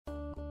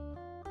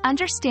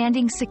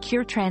Understanding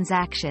Secure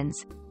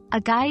Transactions,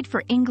 a guide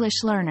for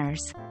English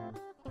learners.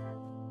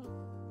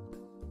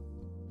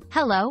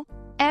 Hello,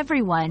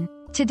 everyone.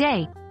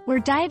 Today, we're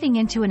diving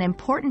into an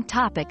important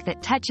topic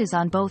that touches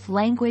on both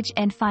language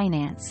and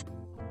finance.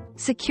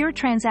 Secure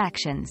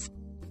transactions.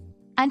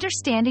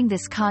 Understanding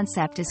this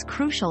concept is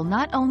crucial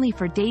not only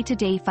for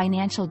day-to-day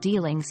financial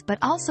dealings but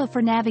also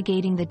for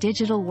navigating the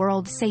digital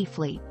world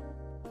safely.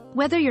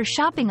 Whether you're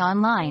shopping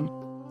online,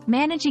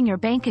 managing your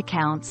bank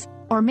accounts,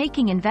 or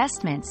making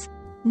investments,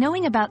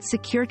 knowing about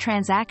secure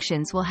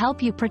transactions will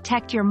help you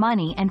protect your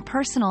money and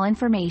personal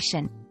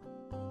information.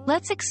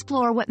 Let's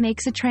explore what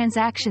makes a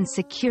transaction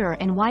secure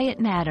and why it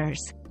matters.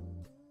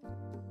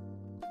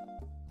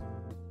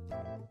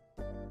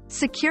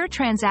 Secure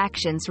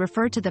transactions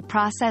refer to the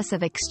process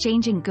of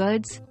exchanging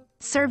goods,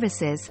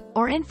 services,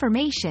 or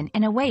information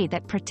in a way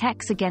that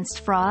protects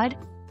against fraud,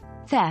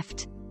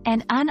 theft,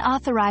 and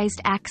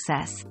unauthorized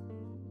access.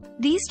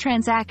 These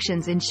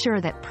transactions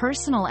ensure that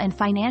personal and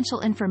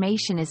financial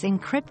information is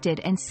encrypted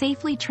and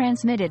safely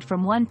transmitted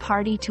from one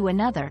party to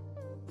another.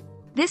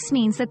 This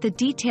means that the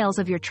details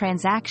of your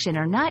transaction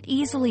are not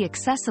easily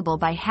accessible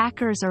by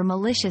hackers or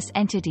malicious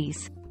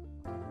entities.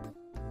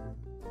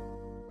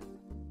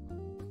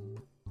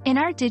 In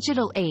our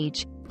digital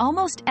age,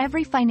 almost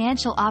every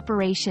financial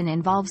operation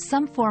involves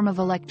some form of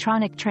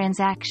electronic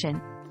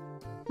transaction.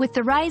 With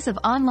the rise of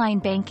online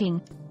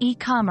banking,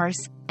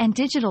 e-commerce, and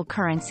digital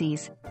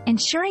currencies,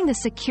 ensuring the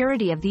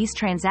security of these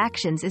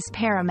transactions is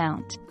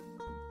paramount.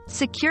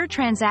 Secure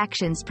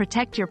transactions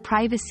protect your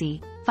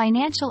privacy,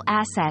 financial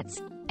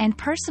assets, and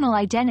personal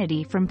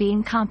identity from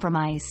being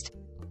compromised.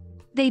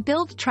 They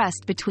build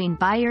trust between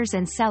buyers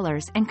and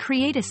sellers and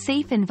create a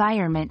safe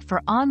environment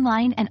for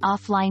online and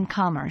offline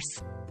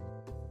commerce.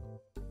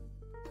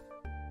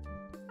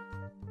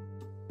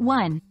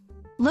 1.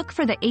 Look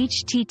for the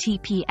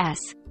HTTPS.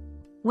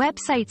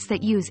 Websites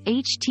that use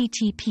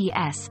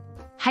HTTPS,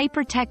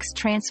 Hypertext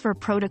Transfer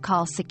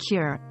Protocol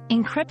secure,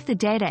 encrypt the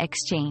data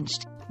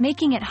exchanged,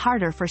 making it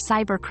harder for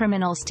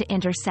cybercriminals to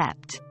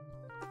intercept.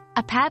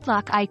 A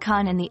padlock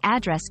icon in the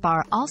address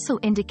bar also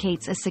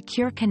indicates a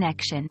secure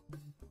connection.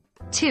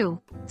 2.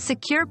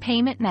 Secure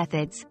payment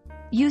methods.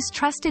 Use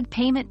trusted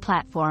payment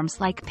platforms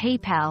like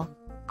PayPal,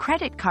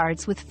 credit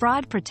cards with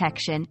fraud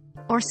protection,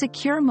 or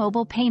secure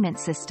mobile payment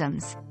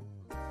systems.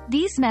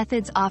 These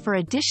methods offer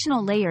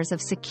additional layers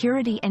of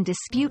security and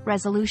dispute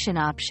resolution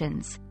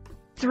options.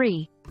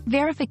 3.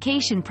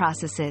 Verification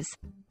processes.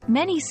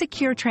 Many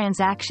secure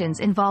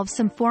transactions involve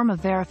some form of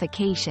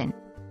verification,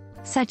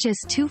 such as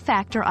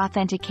two-factor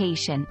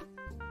authentication,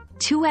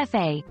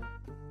 2FA,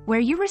 where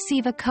you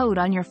receive a code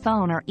on your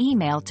phone or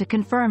email to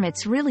confirm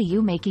it's really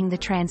you making the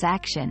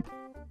transaction.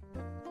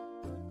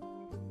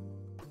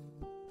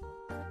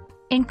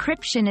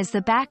 Encryption is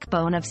the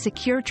backbone of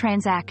secure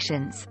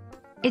transactions.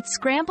 It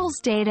scrambles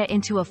data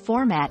into a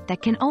format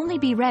that can only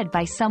be read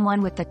by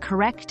someone with the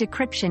correct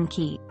decryption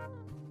key.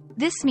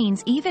 This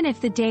means even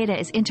if the data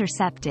is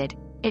intercepted,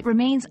 it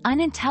remains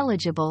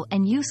unintelligible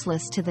and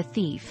useless to the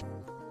thief.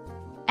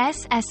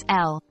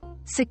 SSL,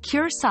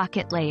 Secure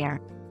Socket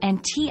Layer,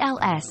 and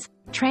TLS,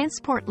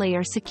 Transport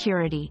Layer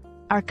Security,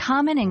 are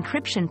common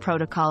encryption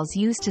protocols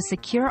used to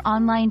secure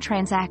online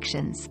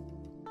transactions.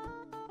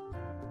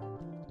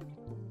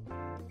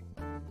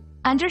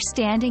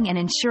 Understanding and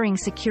ensuring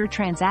secure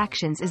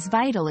transactions is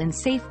vital in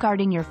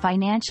safeguarding your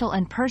financial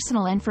and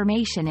personal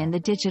information in the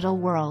digital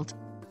world.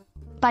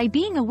 By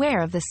being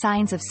aware of the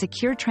signs of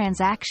secure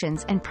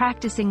transactions and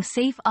practicing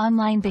safe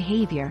online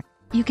behavior,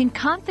 you can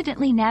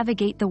confidently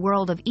navigate the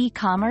world of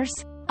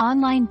e-commerce,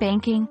 online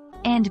banking,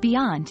 and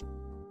beyond.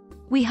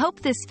 We hope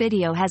this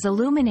video has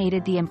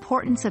illuminated the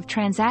importance of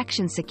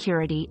transaction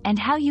security and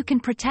how you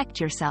can protect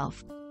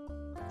yourself.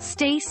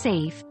 Stay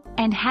safe,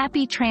 and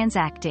happy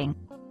transacting!